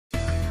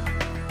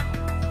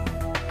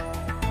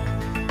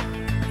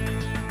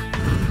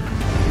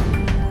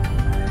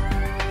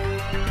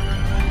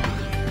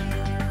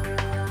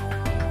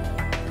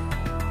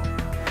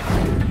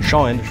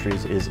Shaw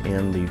Industries is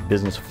in the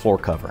business of floor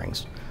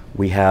coverings.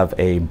 We have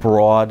a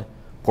broad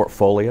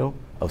portfolio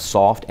of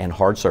soft and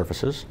hard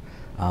surfaces.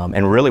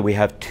 And really we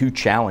have two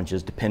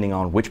challenges depending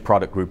on which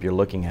product group you're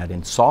looking at.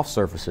 In soft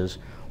surfaces,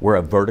 we're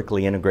a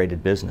vertically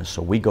integrated business,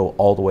 so we go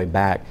all the way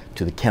back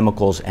to the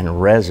chemicals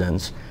and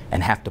resins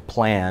and have to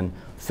plan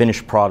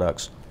finished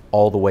products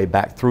all the way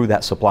back through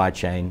that supply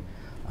chain,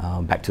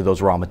 back to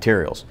those raw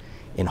materials.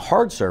 In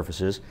hard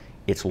surfaces,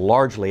 it's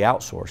largely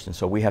outsourced, and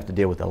so we have to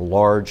deal with the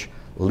large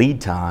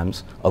lead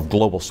times of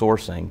global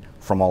sourcing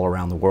from all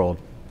around the world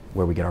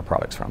where we get our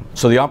products from.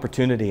 So the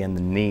opportunity and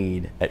the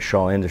need at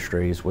Shaw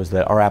Industries was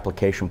that our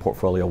application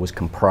portfolio was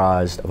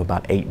comprised of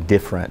about 8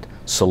 different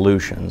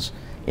solutions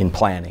in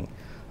planning,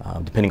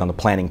 depending on the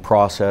planning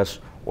process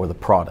or the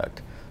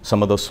product.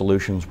 Some of those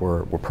solutions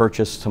were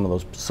purchased, some of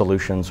those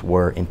solutions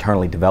were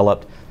internally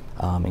developed.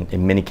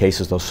 In many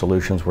cases, those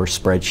solutions were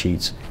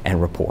spreadsheets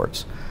and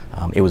reports.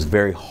 It was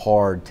very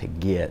hard to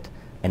get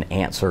an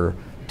answer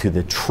to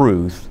the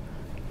truth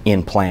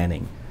in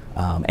planning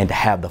and to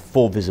have the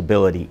full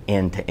visibility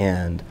end to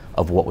end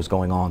of what was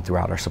going on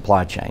throughout our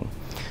supply chain.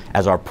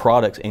 As our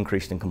products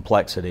increased in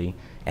complexity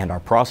and our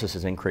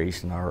processes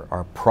increased and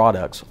our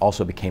products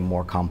also became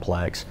more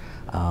complex,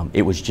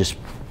 it was just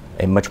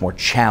a much more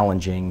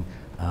challenging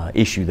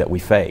issue that we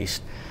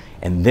faced.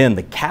 And then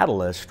the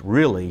catalyst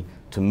really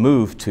to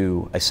move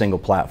to a single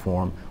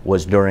platform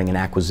was during an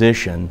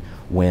acquisition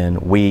when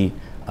we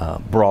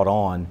brought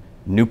on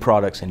new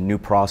products and new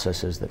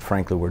processes that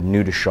frankly were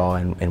new to Shaw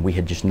and we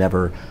had just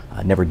never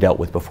dealt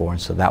with before,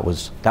 and so that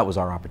was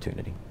our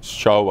opportunity.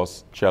 Shaw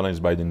was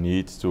challenged by the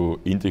need to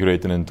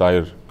integrate an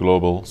entire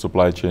global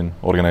supply chain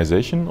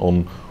organization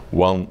on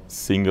one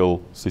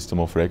single system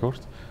of record,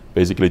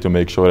 basically to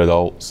make sure that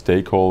all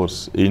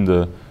stakeholders in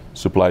the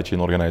supply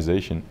chain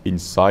organization,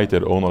 inside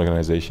their own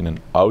organization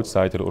and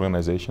outside their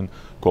organization,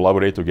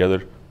 collaborate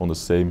together on the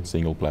same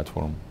single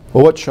platform.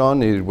 Well, what Shaw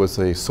needed was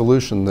a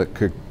solution that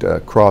could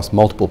cross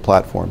multiple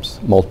platforms,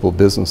 multiple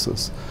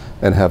businesses,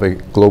 and have a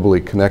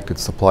globally connected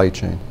supply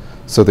chain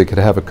so they could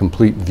have a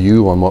complete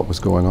view on what was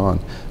going on.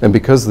 And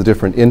because the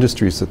different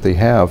industries that they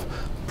have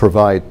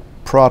provide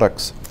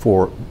products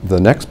for the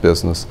next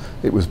business,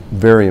 it was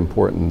very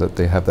important that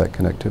they have that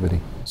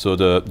connectivity. So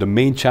the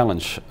main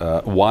challenge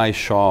why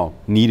Shaw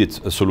needed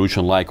a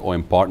solution like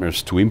OM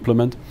Partners to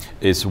implement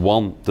is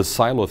one, the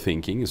silo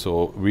thinking.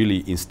 So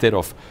really instead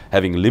of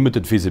having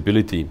limited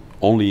visibility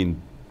only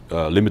in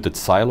limited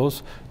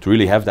silos, to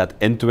really have that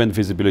end-to-end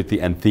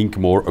visibility and think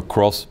more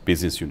across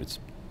business units.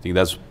 I think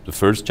that's the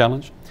first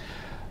challenge.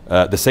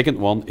 The second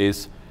one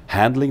is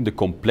handling the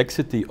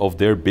complexity of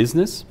their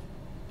business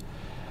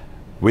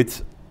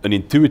with an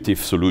intuitive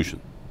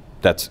solution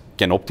that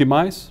can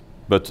optimize,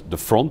 but the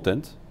front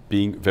end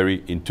being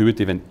very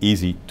intuitive and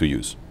easy to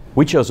use.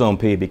 We chose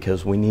OMP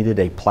because we needed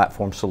a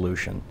platform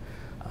solution.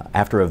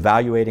 After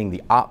evaluating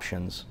the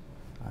options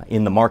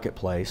in the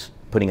marketplace,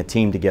 putting a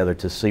team together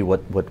to see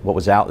what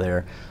was out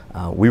there,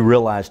 we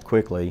realized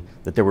quickly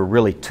that there were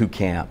really two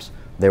camps.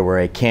 There were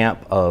a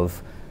camp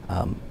of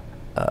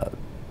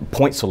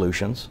point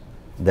solutions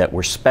that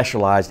were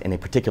specialized in a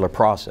particular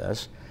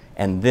process,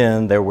 and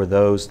then there were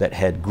those that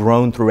had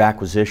grown through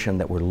acquisition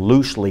that were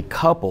loosely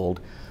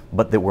coupled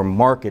but that were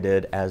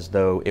marketed as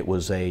though it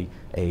was a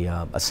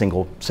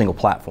single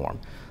platform.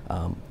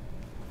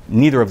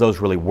 Neither of those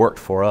really worked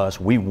for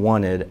us. We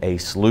wanted a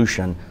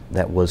solution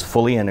that was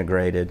fully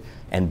integrated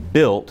and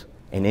built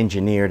and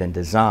engineered and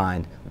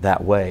designed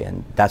that way,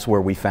 and that's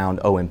where we found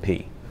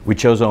OMP. We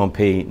chose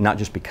OMP not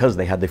just because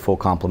they had the full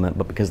complement,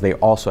 but because they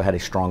also had a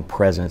strong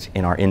presence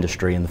in our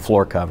industry in the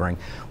floor covering,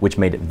 which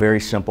made it very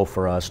simple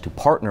for us to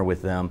partner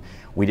with them.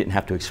 We didn't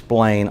have to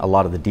explain a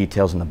lot of the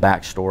details and the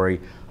backstory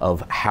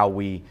of how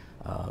we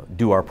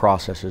do our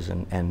processes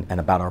and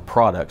about our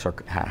products, or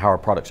how our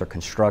products are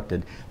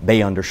constructed.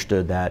 They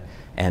understood that,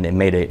 and it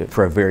made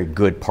for a very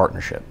good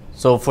partnership.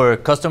 So for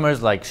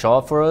customers like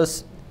Shaw, for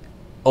us,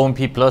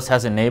 OMP Plus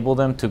has enabled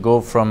them to go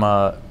from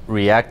a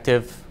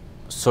reactive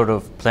sort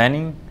of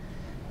planning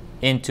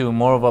into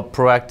more of a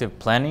proactive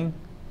planning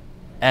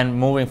and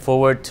moving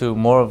forward to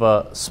more of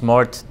a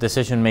smart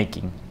decision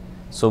making.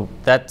 So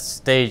that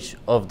stage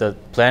of the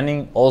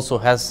planning also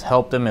has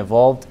helped them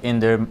evolve in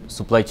their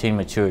supply chain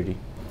maturity.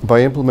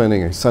 By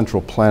implementing a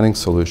central planning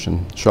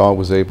solution, Shaw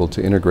was able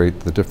to integrate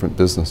the different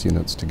business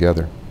units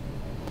together.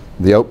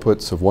 The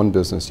outputs of one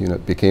business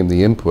unit became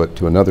the input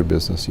to another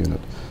business unit.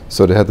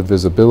 So to have the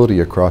visibility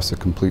across a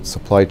complete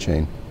supply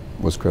chain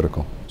was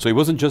critical. So it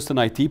wasn't just an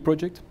IT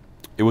project.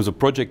 It was a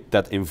project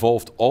that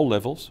involved all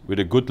levels with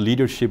a good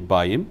leadership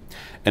buy-in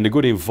and a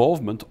good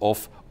involvement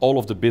of all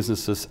of the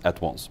businesses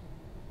at once.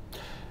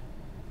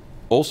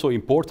 Also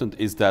important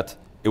is that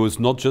it was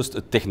not just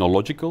a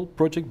technological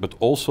project, but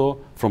also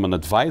from an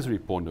advisory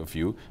point of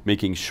view,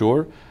 making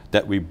sure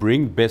that we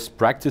bring best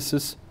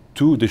practices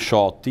to the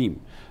Shaw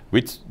team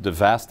with the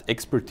vast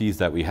expertise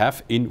that we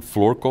have in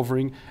floor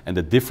covering and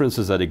the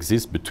differences that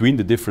exist between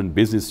the different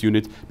business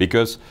units,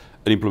 because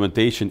an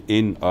implementation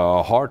in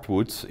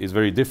hardwoods is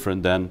very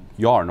different than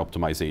yarn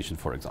optimization,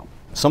 for example.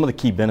 Some of the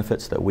key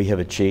benefits that we have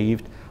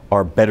achieved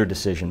are better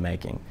decision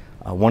making.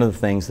 One of the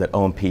things that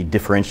OMP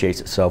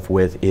differentiates itself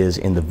with is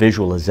in the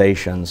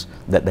visualizations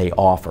that they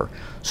offer.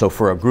 So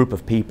for a group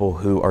of people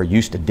who are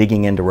used to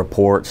digging into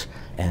reports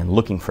and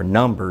looking for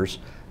numbers,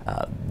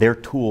 their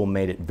tool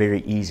made it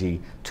very easy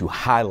to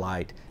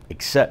highlight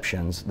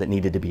exceptions that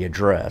needed to be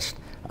addressed,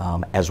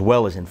 as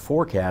well as in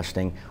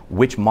forecasting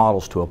which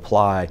models to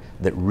apply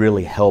that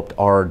really helped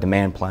our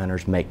demand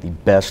planners make the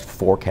best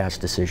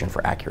forecast decision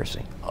for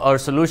accuracy. Our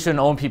solution,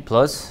 OMP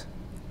Plus,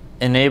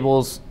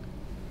 enables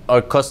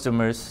our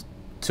customers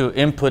to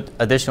input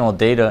additional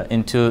data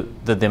into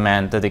the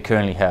demand that they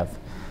currently have.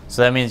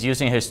 So that means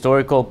using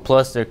historical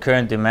plus their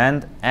current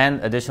demand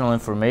and additional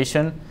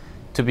information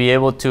to be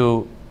able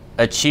to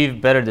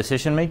achieve better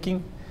decision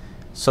making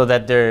so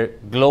that their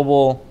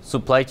global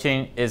supply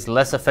chain is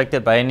less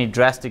affected by any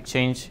drastic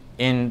change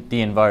in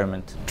the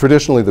environment.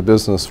 Traditionally, the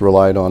business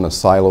relied on a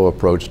silo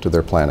approach to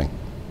their planning.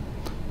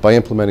 By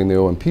implementing the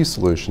OMP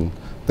solution,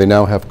 they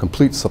now have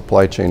complete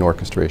supply chain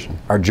orchestration.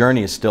 Our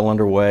journey is still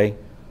underway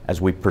as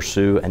we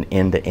pursue an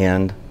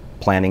end-to-end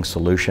planning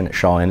solution at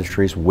Shaw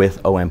Industries with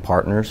OM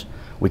partners.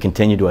 We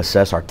continue to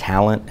assess our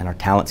talent and our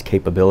talent's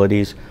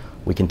capabilities.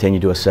 We continue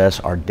to assess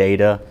our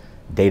data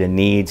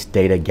needs,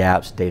 data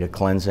gaps, data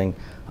cleansing.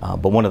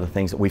 But one of the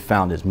things that we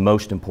found is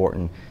most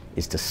important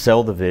is to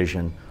sell the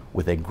vision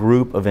with a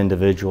group of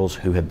individuals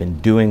who have been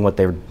doing what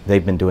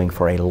they've been doing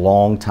for a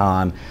long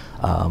time.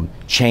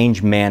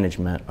 Change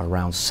management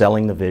around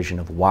selling the vision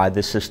of why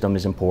this system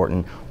is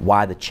important,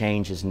 why the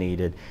change is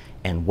needed,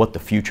 and what the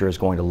future is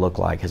going to look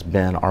like has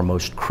been our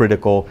most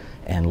critical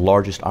and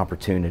largest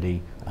opportunity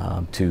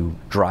to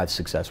drive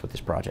success with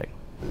this project.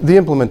 The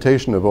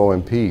implementation of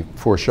OMP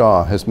for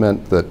Shaw has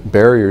meant that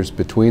barriers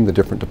between the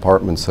different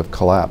departments have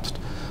collapsed.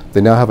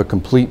 They now have a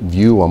complete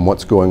view on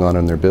what's going on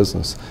in their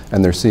business,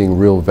 and they're seeing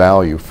real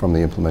value from the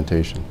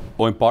implementation.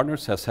 OM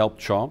Partners has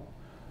helped Shaw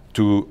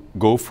to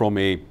go from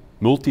a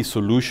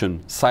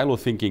multi-solution silo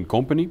thinking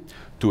company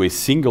to a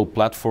single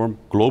platform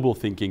global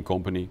thinking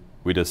company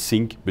with a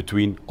sync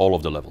between all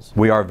of the levels.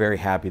 We are very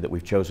happy that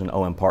we've chosen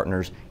OM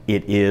Partners.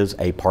 It is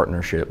a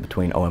partnership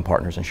between OM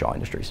Partners and Shaw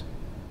Industries.